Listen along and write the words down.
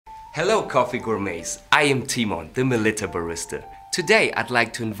Hello coffee gourmets, I am Timon, the Melitta barista. Today I'd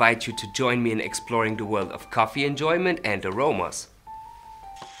like to invite you to join me in exploring the world of coffee enjoyment and aromas.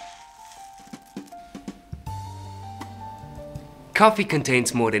 Coffee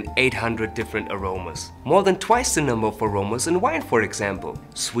contains more than 800 different aromas, more than twice the number of aromas in wine, for example.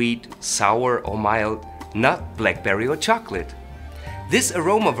 Sweet, sour or mild, nut, blackberry or chocolate. This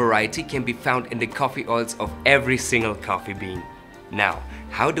aroma variety can be found in the coffee oils of every single coffee bean. Now,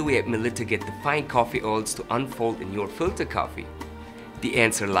 how do we at Melitta get the fine coffee oils to unfold in your filter coffee? The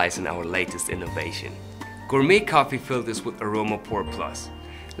answer lies in our latest innovation, Gourmet Coffee Filters with Aroma Pour Plus.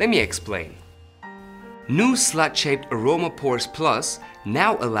 Let me explain. New slut-shaped Aroma Pores Plus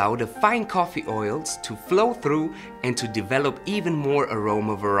now allow the fine coffee oils to flow through and to develop even more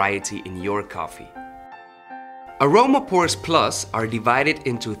aroma variety in your coffee. Aroma Pores Plus are divided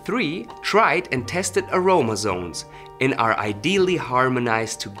into 3 tried and tested aroma zones and are ideally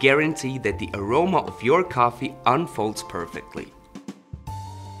harmonized to guarantee that the aroma of your coffee unfolds perfectly.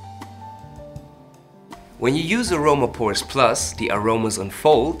 When you use Aroma Pores Plus, the aromas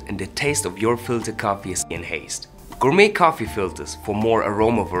unfold and the taste of your filter coffee is enhanced. Gourmet Coffee Filters for more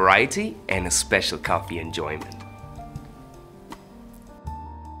aroma variety and a special coffee enjoyment.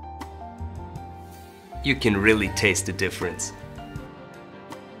 You can really taste the difference.